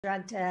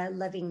drug to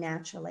living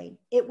naturally.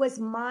 It was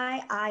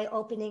my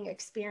eye-opening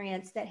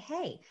experience that,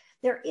 hey,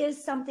 there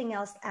is something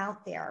else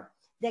out there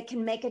that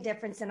can make a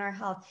difference in our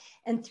health.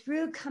 And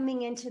through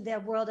coming into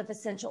the world of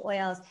essential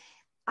oils,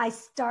 I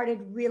started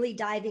really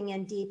diving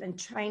in deep and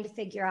trying to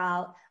figure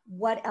out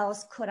what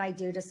else could I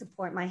do to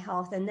support my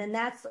health. And then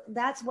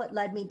that's what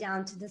led me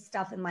down to the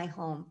stuff in my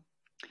home.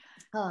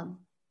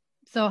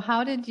 So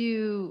how did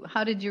you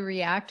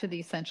react to the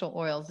essential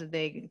oils? Did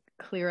they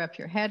clear up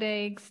your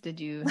headaches? Did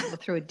you go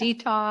through a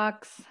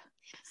detox?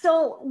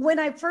 So when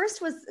I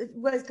first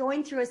was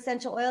going through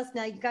essential oils,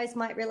 now you guys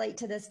might relate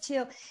to this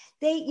too.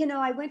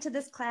 I went to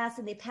this class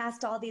and they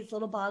passed all these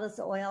little bottles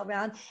of oil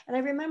around. And I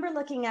remember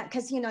looking at,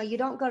 because, you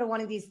don't go to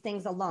one of these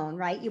things alone,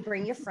 right? You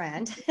bring your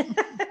friend.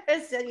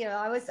 So,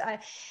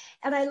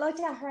 and I looked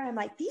at her and I'm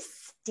like, these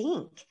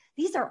stink.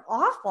 These are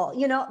awful.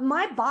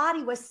 My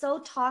body was so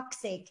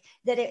toxic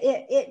that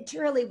it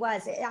truly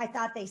was. I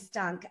thought they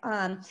stunk.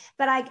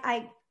 But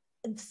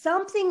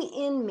something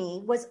in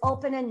me was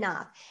open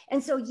enough.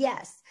 And so,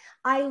 yes,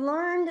 I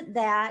learned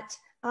that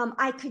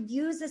I could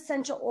use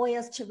essential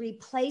oils to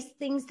replace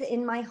things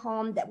in my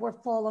home that were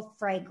full of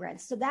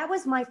fragrance. So that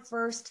was my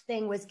first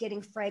thing, was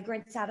getting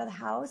fragrance out of the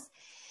house.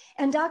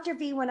 And Dr.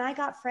 V, when I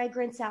got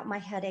fragrance out, my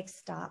headache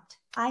stopped.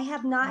 I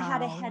have not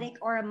had a headache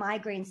or a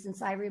migraine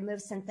since I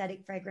removed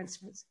synthetic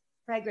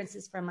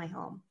fragrances from my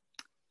home.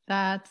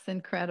 That's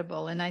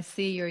incredible. And I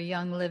see your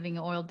Young Living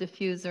oil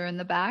diffuser in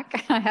the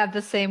back. I have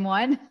the same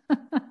one.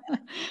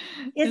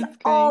 It's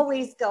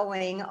always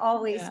going,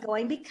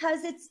 because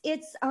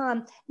it's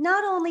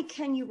not only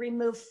can you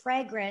remove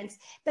fragrance,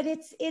 but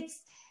it's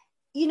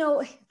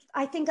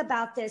I think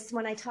about this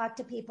when I talk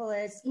to people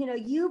is,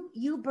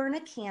 you burn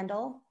a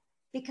candle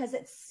because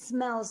it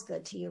smells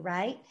good to you,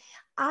 right?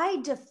 I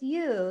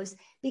diffuse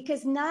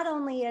because not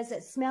only is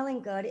it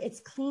smelling good, it's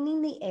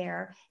cleaning the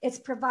air, it's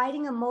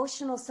providing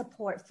emotional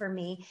support for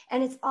me,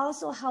 and it's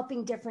also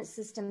helping different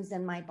systems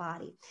in my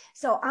body.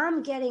 So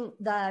I'm getting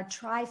the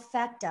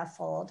trifecta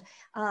fold,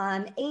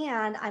 and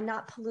I'm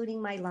not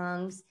polluting my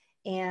lungs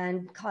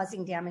and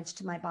causing damage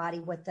to my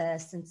body with the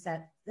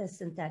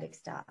synthetic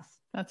stuff.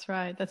 That's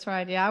right. That's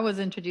right. Yeah, I was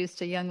introduced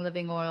to Young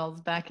Living oils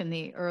back in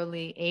the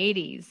early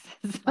 80s.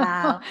 So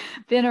Wow.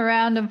 Been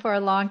around them for a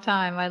long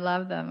time. I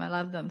love them. I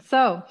love them.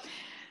 So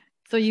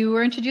you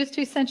were introduced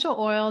to essential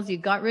oils. You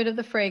got rid of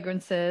the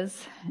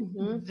fragrances.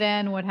 Mm-hmm.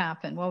 Then what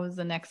happened? What was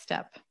the next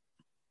step?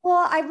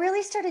 Well, I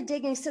really started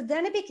digging. So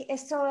then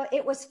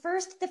it was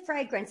first the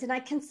fragrance, and I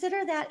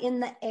consider that in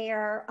the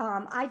air.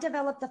 I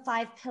developed the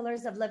 5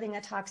 pillars of living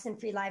a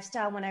toxin-free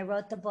lifestyle when I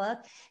wrote the book,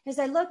 because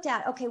I looked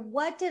at, okay,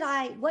 what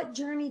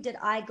journey did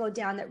I go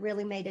down that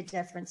really made a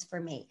difference for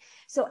me?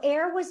 So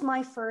air was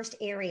my first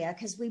area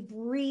because we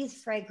breathe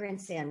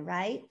fragrance in,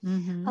 right?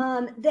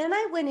 Mm-hmm. Then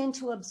I went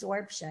into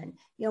absorption.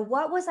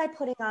 What was I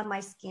putting on my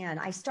skin?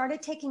 I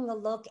started taking a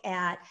look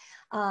at,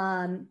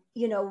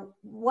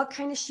 what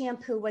kind of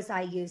shampoo was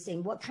I using?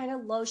 What kind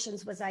of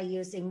lotions was I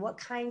using? What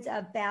kinds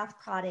of bath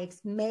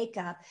products,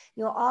 makeup,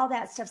 all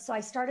that stuff. So I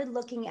started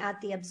looking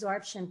at the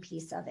absorption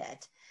piece of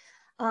it.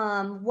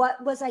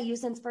 What was I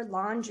using for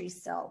laundry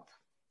soap?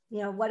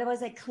 What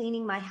was I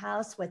cleaning my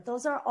house with?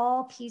 Those are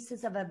all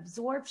pieces of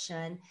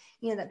absorption,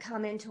 that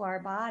come into our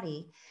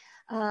body.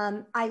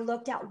 I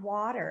looked at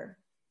water.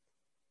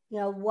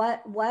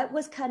 What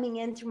was coming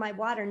in through my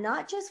water,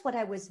 not just what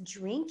I was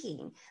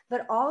drinking,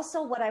 but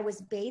also what I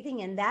was bathing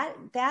in.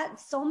 That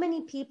so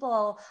many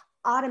people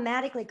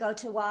automatically go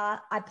to,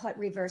 I put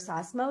reverse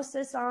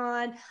osmosis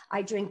on,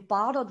 I drink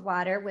bottled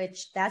water,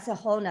 which that's a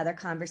whole nother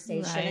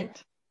conversation.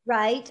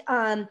 Right.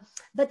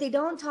 But they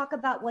don't talk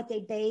about what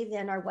they bathe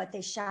in, or what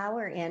they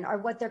shower in, or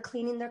what they're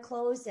cleaning their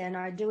clothes in,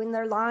 or doing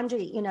their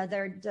laundry,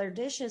 their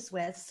dishes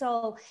with.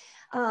 So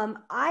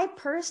I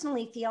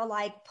personally feel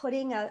like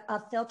putting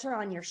a filter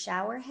on your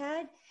shower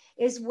head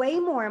is way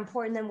more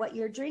important than what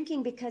you're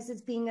drinking, because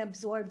it's being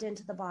absorbed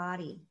into the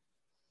body.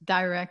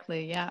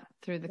 Directly, yeah,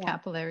 through the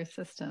capillary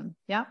system.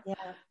 Yeah.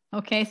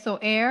 Okay, so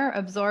air,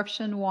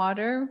 absorption,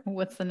 water.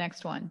 What's the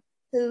next one?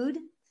 Food.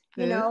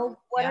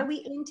 What are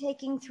we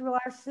intaking through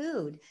our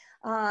food?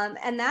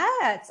 And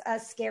that's a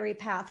scary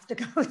path to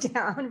go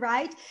down,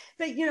 right?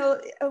 But,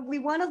 we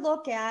want to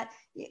look at,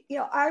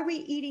 are we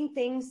eating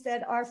things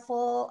that are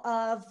full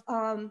of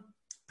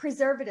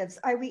preservatives?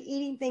 Are we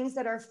eating things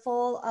that are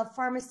full of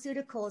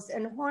pharmaceuticals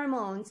and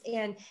hormones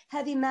and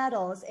heavy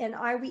metals? And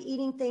are we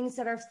eating things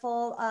that are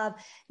full of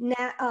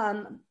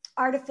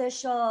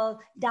artificial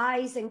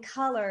dyes and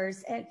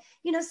colors? And,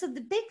 so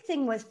the big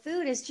thing with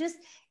food is just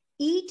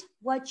eat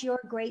what your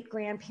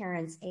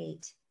great-grandparents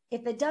ate.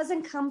 If it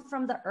doesn't come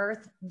from the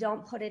earth,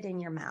 don't put it in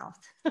your mouth.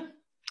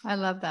 I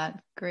love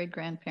that.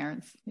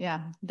 Great-grandparents.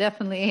 Yeah,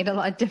 definitely ate a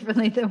lot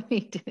differently than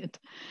we did.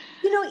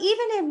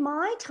 Even in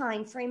my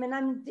time frame, and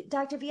I'm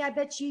Dr. V, I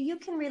bet you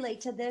can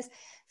relate to this.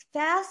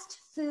 Fast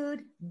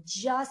food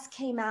just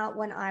came out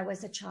when I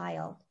was a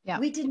child. Yeah.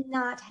 We did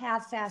not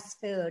have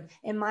fast food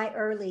in my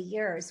early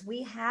years.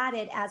 We had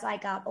it as I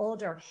got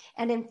older.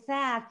 And in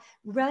fact,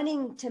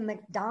 running to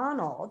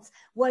McDonald's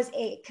was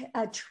a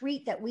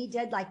treat that we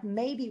did like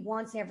maybe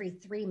once every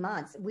 3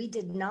 months. We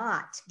did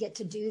not get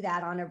to do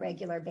that on a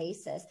regular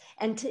basis.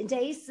 And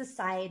today's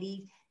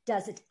society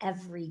does it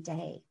every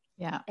day.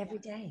 Yeah. Every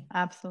day.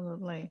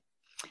 Absolutely.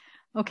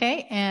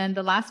 Okay. And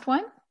the last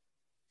one?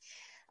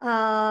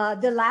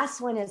 The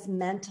last one is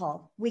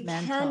mental. We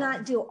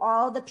cannot do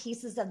all the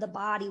pieces of the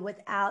body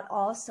without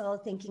also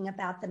thinking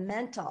about the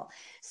mental.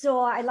 So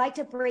I like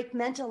to break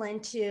mental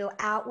into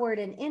outward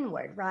and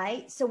inward,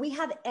 right? So we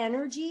have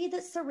energy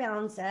that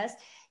surrounds us.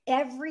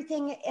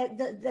 Everything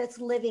that's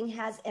living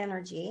has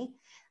energy.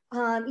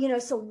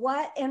 So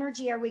what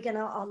energy are we going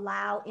to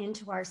allow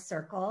into our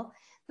circle?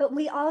 But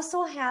we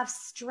also have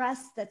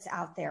stress that's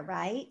out there,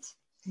 right?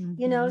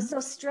 So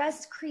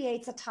stress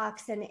creates a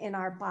toxin in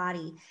our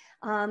body.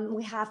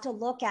 We have to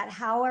look at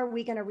how are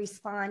we going to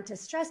respond to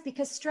stress,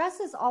 because stress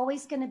is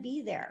always going to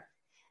be there.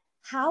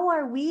 How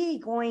are we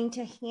going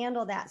to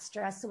handle that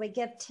stress? So we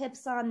give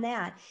tips on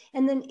that.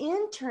 And then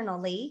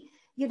internally,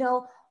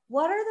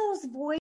 what are those voices